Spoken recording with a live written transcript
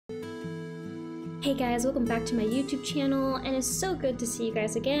Hey guys, welcome back to my YouTube channel, and it's so good to see you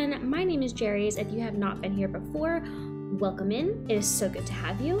guys again. My name is JERIES. If you have not been here before, welcome in. It is so good to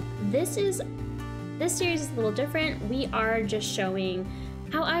have you. This series is a little different. We are just showing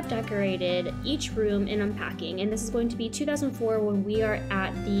how I've decorated each room in Unpacking, and this is going to be 2004 when we are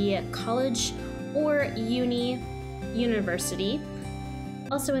at the college or university.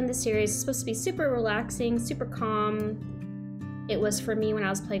 Also in this series, it's supposed to be super relaxing, super calm. It was for me when I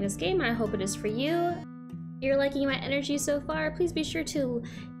was playing this game, and I hope it is for you. If you're liking my energy so far, please be sure to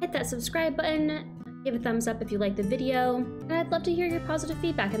hit that subscribe button, give a thumbs up if you like the video, and I'd love to hear your positive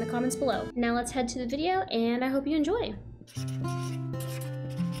feedback in the comments below. Now let's head to the video, and I hope you enjoy.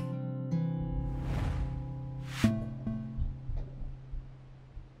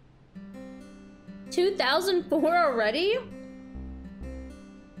 $2004 already?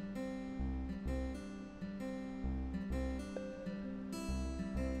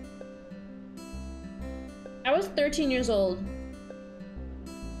 I was 13 years old.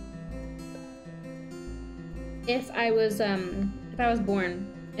 If I was born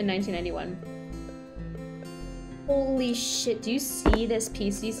in 1991. Holy shit, do you see this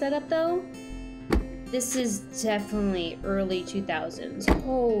PC setup though? This is definitely early 2000s.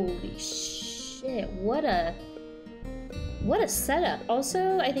 Holy shit, what a setup.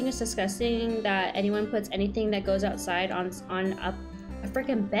 Also, I think it's disgusting that anyone puts anything that goes outside on a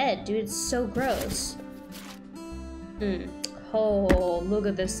freaking bed, dude. It's so gross. Oh, look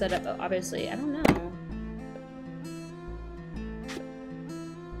at this setup. Oh, obviously, I don't know.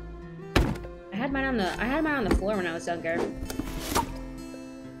 I had mine on the floor when I was younger.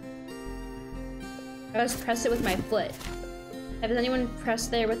 I always pressed it with my foot. Has anyone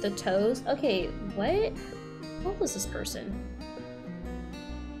pressed there with the toes? Okay, what? What was this person?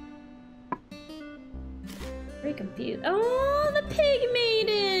 Very confused. Oh, the pig made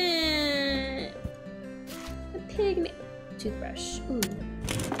it! Pig toothbrush. Ooh.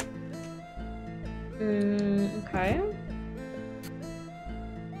 Okay.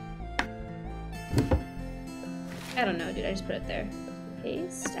 I don't know, dude. I just put it there.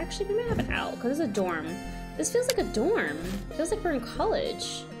 Paste. Actually, we might have an out because it's a dorm. This feels like a dorm. It feels like we're in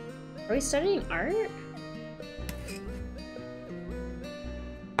college. Are we studying art?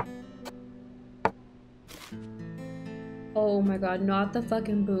 Oh my god, not the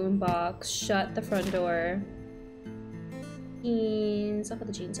fucking boombox. Shut the front door. Jeans. I'll put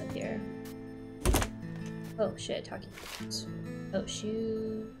the jeans up here. Oh shit, talking points. Oh,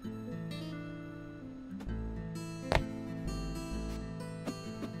 shoe.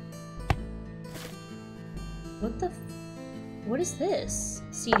 What is this?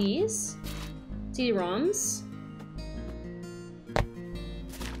 CDs? CD-ROMs?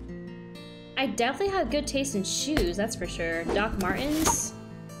 I definitely have good taste in shoes, that's for sure. Doc Martens?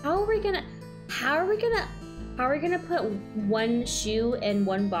 How are we gonna put one shoe in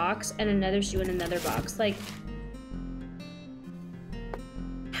one box and another shoe in another box? Like,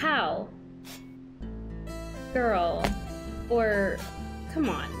 how? Girl. Or, come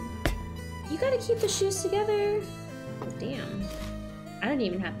on. You gotta keep the shoes together? Oh, damn. I didn't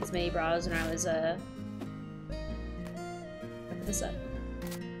even have this many bras when I was, I'll put this up.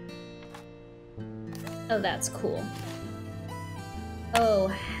 Oh, that's cool. Oh,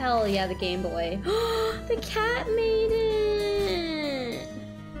 hell yeah, the Game Boy. The cat made it!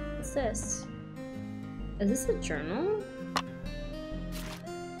 What's this? Is this a journal?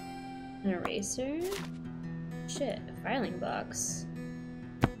 An eraser? Shit, a filing box.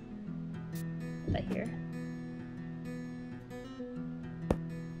 Put that here.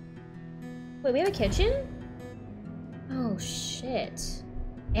 Wait, we have a kitchen? Oh, shit.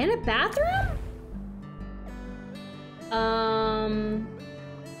 And a bathroom?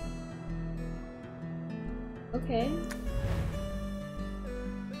 Okay.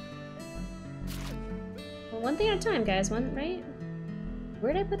 Well, one thing at a time, guys. Right?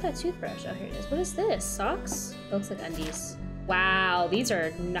 Where did I put that toothbrush? Oh, here it is. What is this? Socks? It looks like undies. Wow, these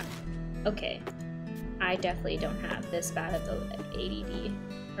are not... Okay. I definitely don't have this bad of the ADD.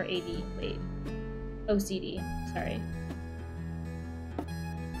 Or AD, wait. OCD, sorry.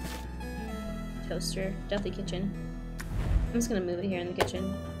 Toaster, definitely kitchen. I'm just gonna move it here in the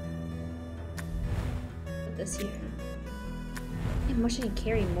kitchen. Put this here. Damn, what should he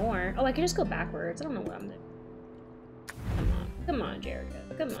carry more? Oh, I can just go backwards. I don't know what I'm doing. Come on, Jericho.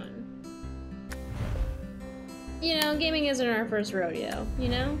 Come on. You know, gaming isn't our first rodeo. You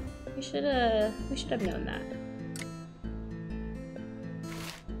know, we should have known that.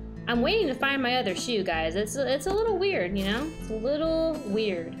 I'm waiting to find my other shoe, guys. It's a little weird, you know. It's a little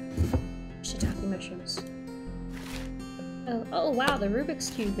weird. Shiitake mushrooms. Oh wow, the Rubik's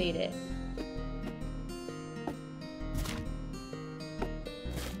Cube made it.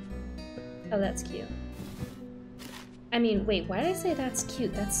 Oh, that's cute. I mean, wait, why did I say that's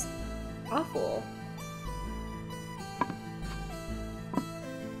cute? That's awful.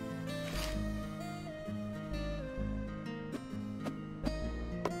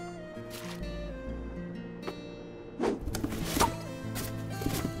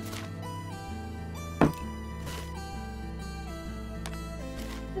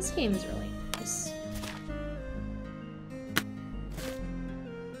 This game is really nice.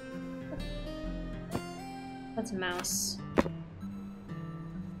 That's a mouse.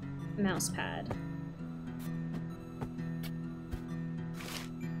 Mouse pad.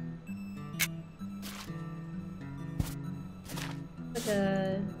 Like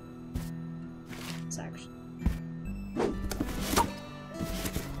a... It's actually...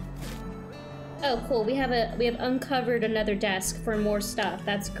 Oh, cool. We have uncovered another desk for more stuff.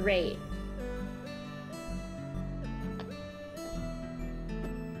 That's great.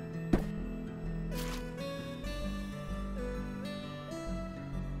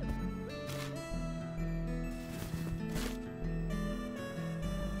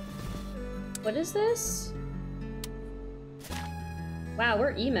 What is this? Wow,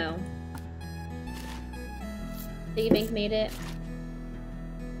 we're emo. Piggy Bank made it.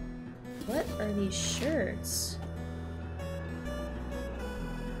 What are these shirts?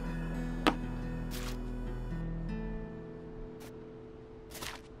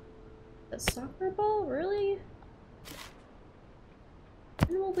 A soccer ball? Really?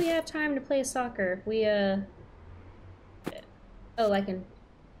 When will we have time to play soccer? We, Oh, I can...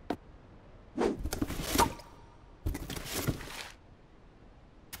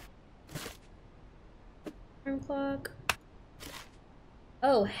 Clock.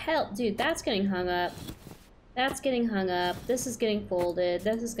 Oh, hell, dude, that's getting hung up. That's getting hung up. This is getting folded.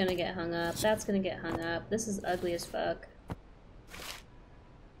 This is gonna get hung up. That's gonna get hung up. This is ugly as fuck.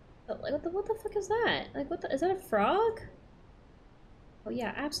 Oh, like, what the fuck is that? Like, is that a frog? Oh,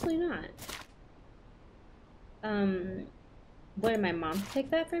 yeah, absolutely not. What, did my mom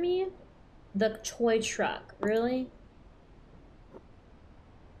take that for me? The toy truck, really?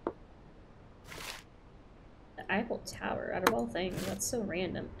 Eiffel Tower, out of all things. That's so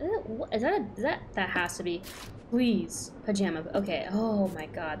random. That has to be. Please. Pajama. Okay. Oh my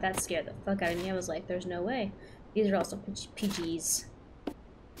god. That scared the fuck out of me. I was like, there's no way. These are also PGs.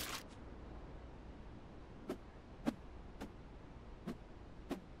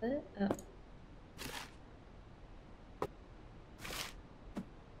 What? Oh.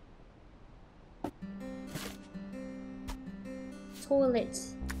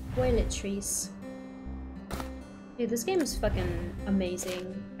 Toiletries. Dude, this game is fucking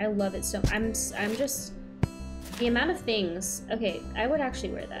amazing. I love it so. I'm just the amount of things. Okay, I would actually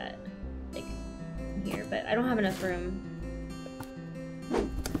wear that, like, here, but I don't have enough room.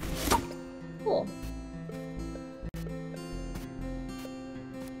 Cool.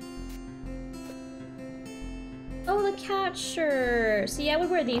 Oh, the cat shirt. See, I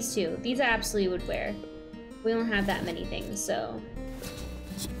would wear these two. These I absolutely would wear. We don't have that many things, so.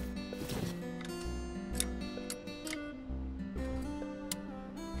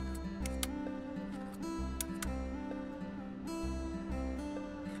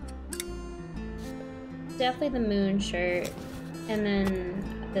 Definitely the moon shirt, and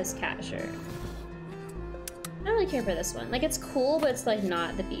then this cat shirt. I don't really care for this one. Like, it's cool, but it's like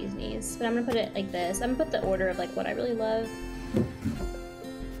not the bee's knees. But I'm gonna put it like this. I'm gonna put the order of like what I really love.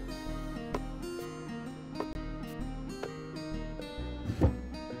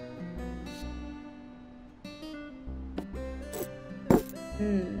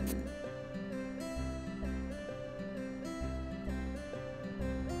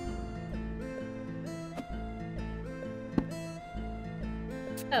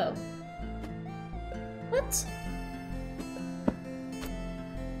 Oh. What?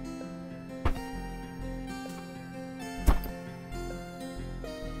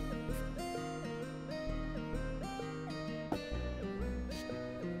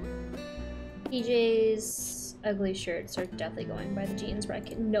 PJ's ugly shirts are definitely going by the jeans where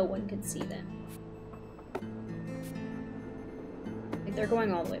no one can see them. Like, they're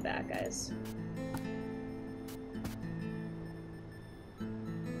going all the way back, guys.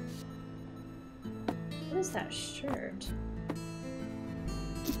 What is that shirt?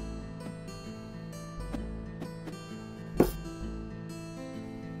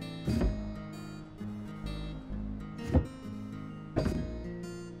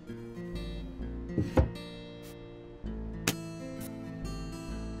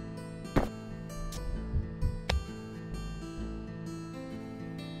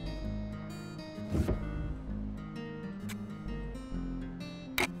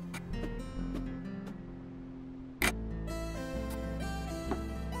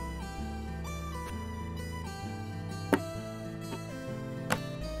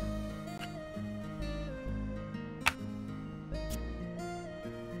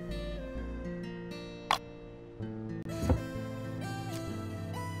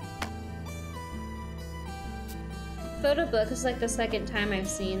 photo book. This is like the second time I've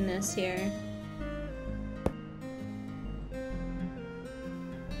seen this here.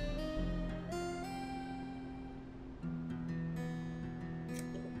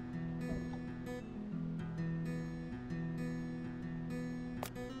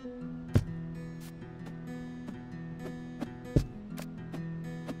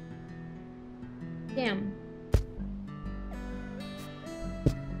 Damn.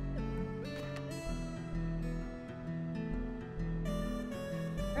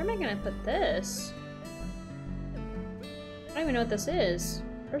 Where am I gonna put this? I don't even know what this is,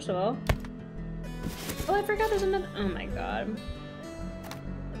 first of all. Oh, I forgot there's another— oh my god.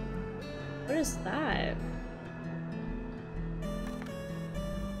 What is that?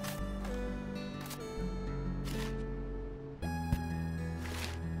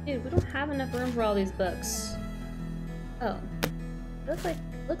 Dude, we don't have enough room for all these books. Oh.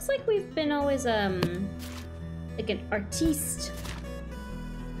 Looks like we've been always, like an artiste.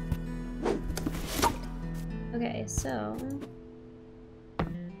 Okay, so...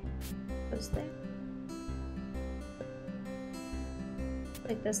 what's there?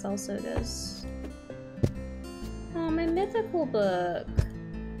 Like this also does. Oh, my mythical book.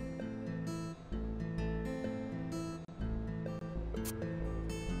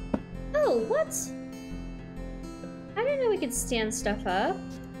 Oh, what? I didn't know we could stand stuff up.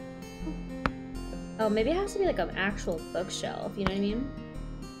 Oh, maybe it has to be like an actual bookshelf, you know what I mean?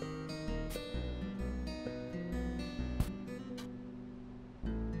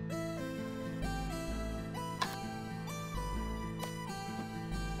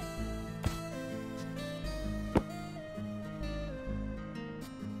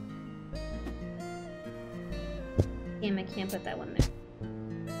 Damn, I can't put that one there.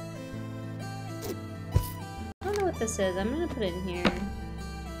 I don't know what this is. I'm gonna put it in here.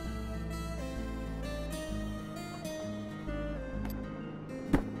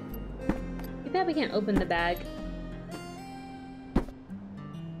 Too bad we can't open the bag.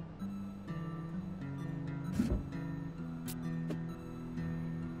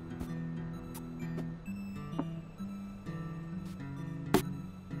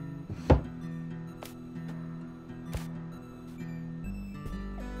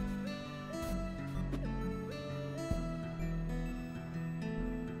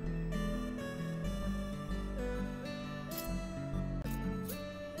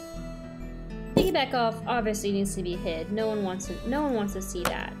 Piggyback off obviously needs to be hid. No one wants to see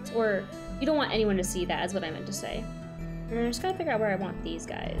that. Or you don't want anyone to see that is what I meant to say. And I just gotta figure out where I want these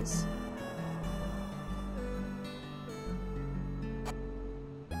guys.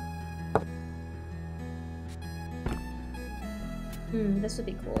 This would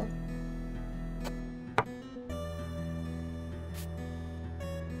be cool.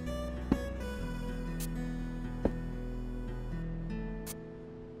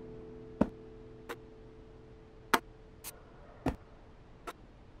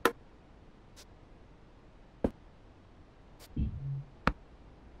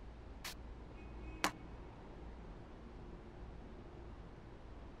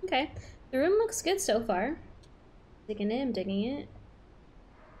 Okay, the room looks good so far. Digging in, digging it.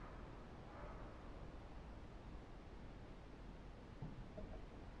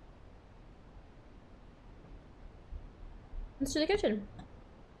 Let's do the kitchen.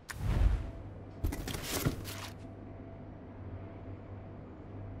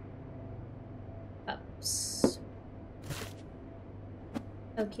 Cups.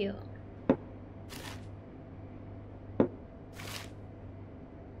 So cute.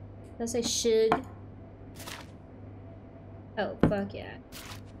 Does it say shug? Oh, fuck yeah.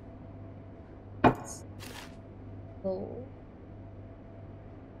 Oh.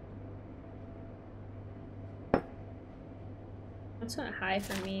 That's not high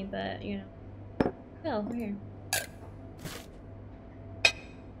for me, but you know. Oh, over here.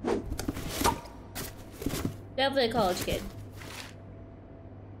 Definitely a college kid.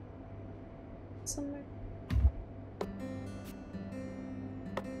 Somewhere.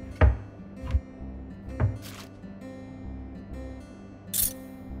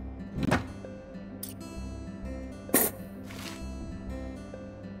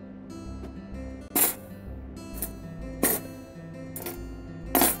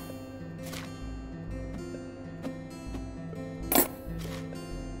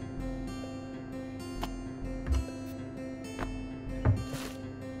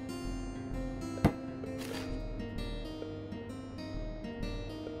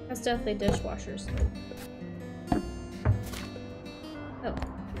 That's definitely dishwashers. Oh,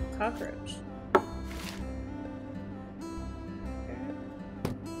 cockroach.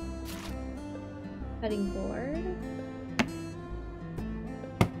 Cutting board.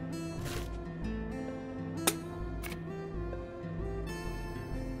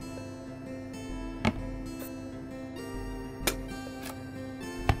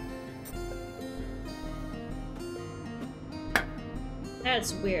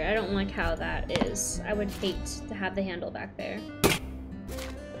 That's weird. I don't like how that is. I would hate to have the handle back there.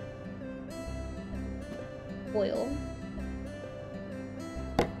 Oil.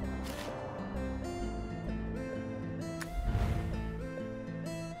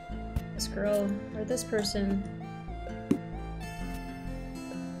 This girl, or this person.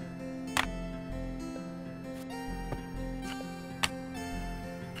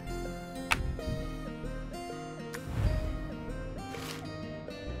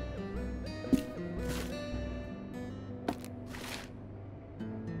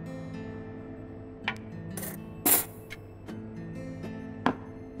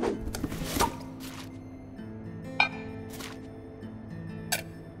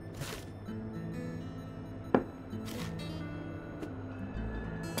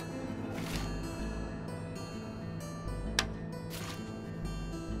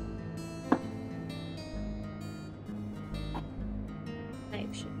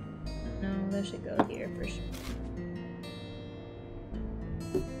 That should go here for sure.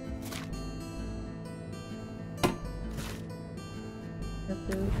 The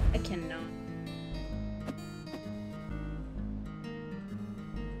food. I cannot.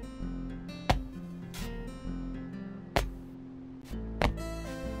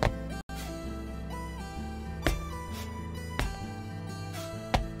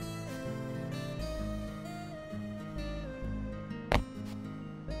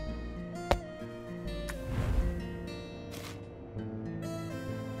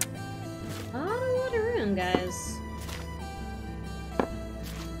 Guys.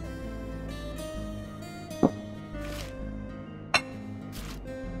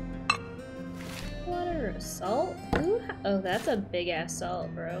 Water, salt? Ooh, oh, that's a big ass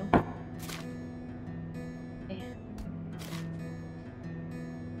salt, bro. Man.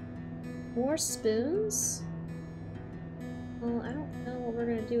 More spoons? Well, I don't know what we're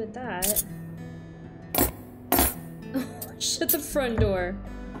gonna do with that. Shut the front door.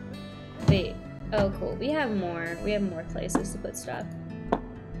 Wait. Oh, cool. We have more. We have more places to put stuff. I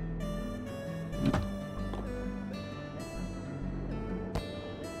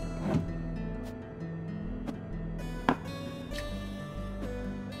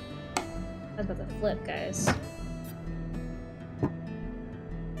was about to flip, guys.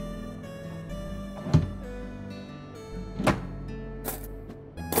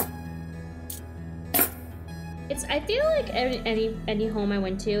 I feel like any home I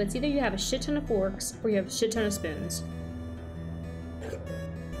went to, it's either you have a shit ton of forks or you have a shit ton of spoons.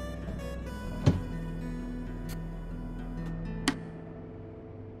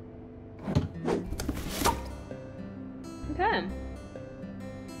 Okay.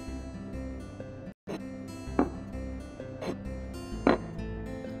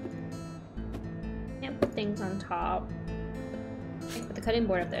 Can't put things on top. I can put the cutting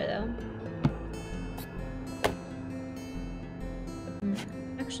board up there though.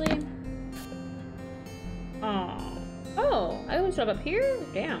 Actually, oh, I always drop up here?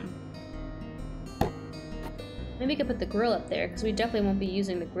 Damn. Maybe we could put the grill up there, because we definitely won't be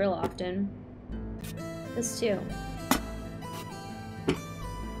using the grill often. This too.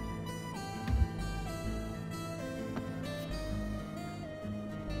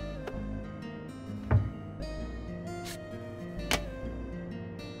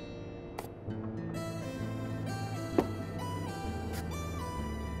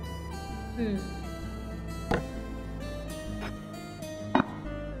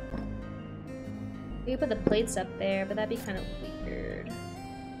 We could put the plates up there, but that'd be kind of weird.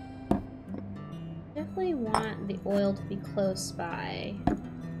 Definitely want the oil to be close by.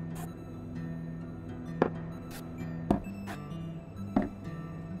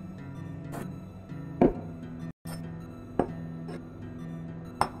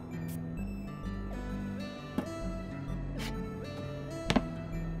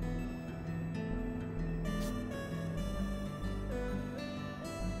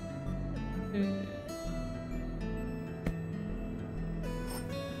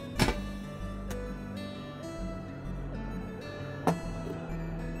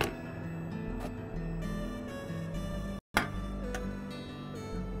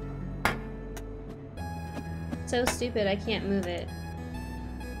 So stupid, I can't move it.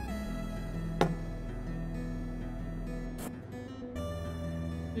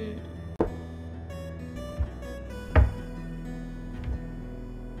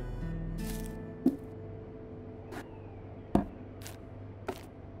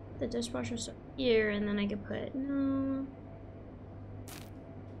 The dishwasher's here, and then I could put, no.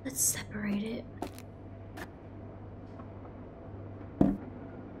 Let's separate it.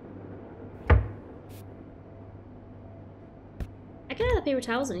 paper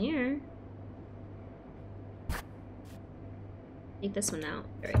towels in here. Take this one out.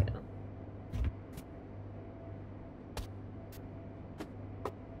 There we go.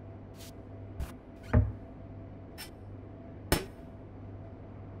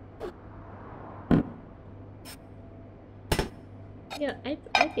 Yeah,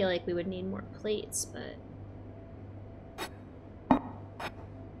 I feel like we would need more plates, but...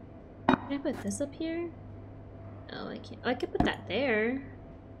 Can I put this up here? No, I can't. Oh, I could put that there.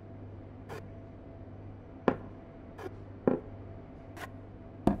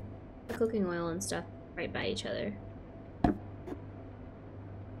 The cooking oil and stuff right by each other.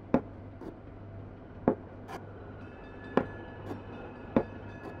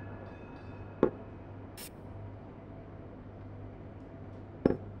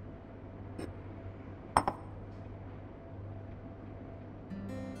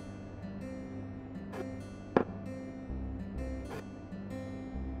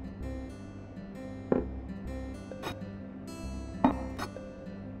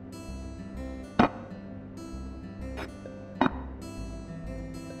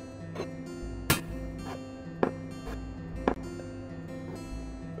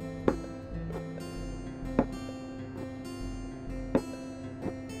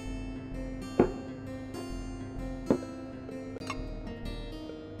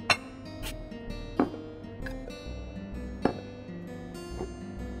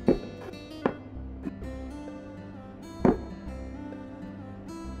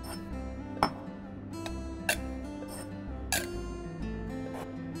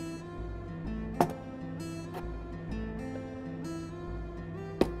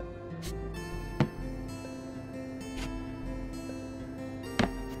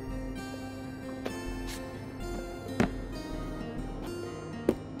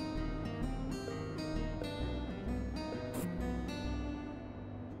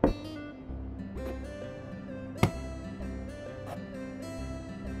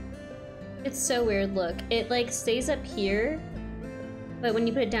 It's so weird, look. It like stays up here, but when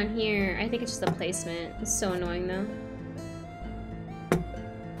you put it down here, I think it's just a placement. It's so annoying though.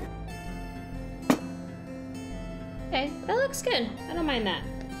 Okay, that looks good. I don't mind that.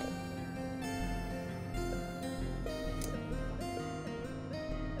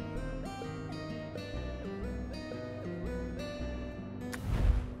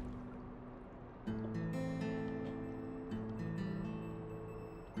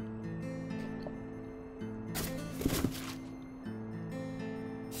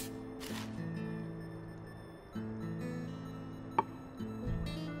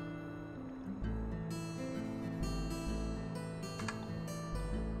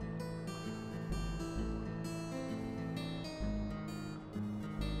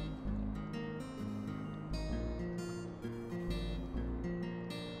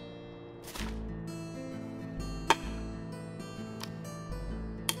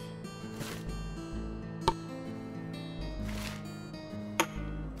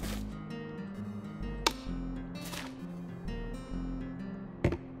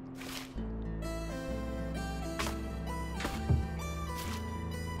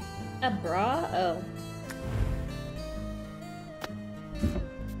 A bra? Oh.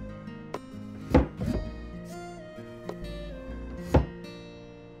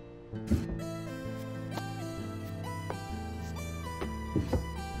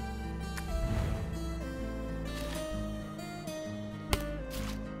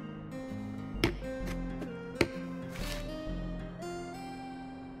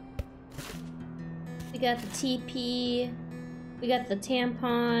 We got the TP. We got the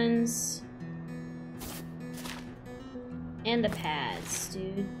tampons. And the pads,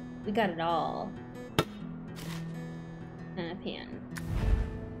 dude. We got it all. And a pan.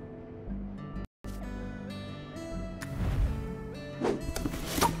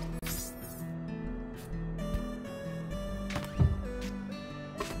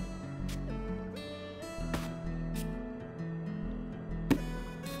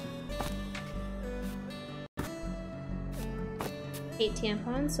 Eight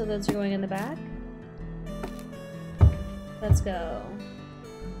tampons, so those are going in the back. Let's go.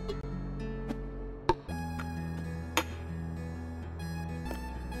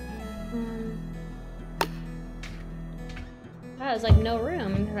 Wow, there's like no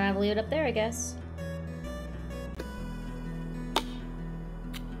room. I'm gonna have to leave it up there, I guess.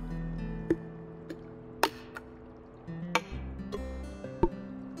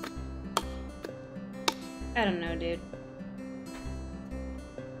 I don't know, dude.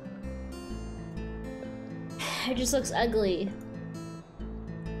 It just looks ugly.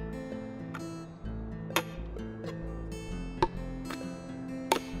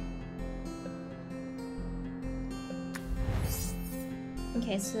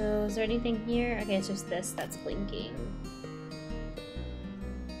 Okay, so is there anything here? Okay, it's just this that's blinking.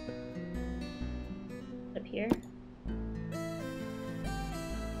 Up here.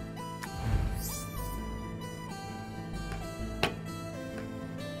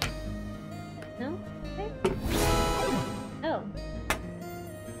 No? Okay. Oh.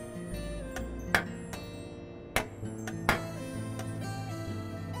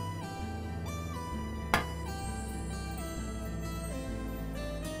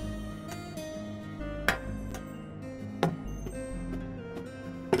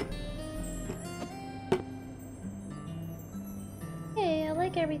 Hey, I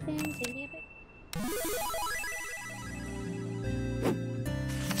like everything. Taking a pic.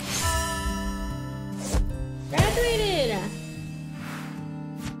 Graduated!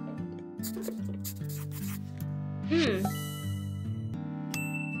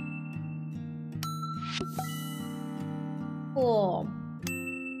 Cool.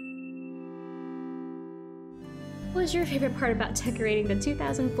 What was your favorite part about decorating the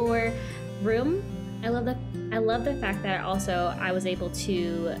 2004 room? I love the fact that I was able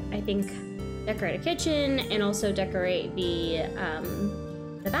to, I think, decorate a kitchen and also decorate the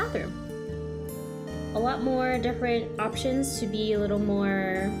bathroom. A lot more different options to be a little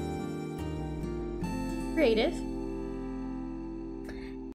more creative.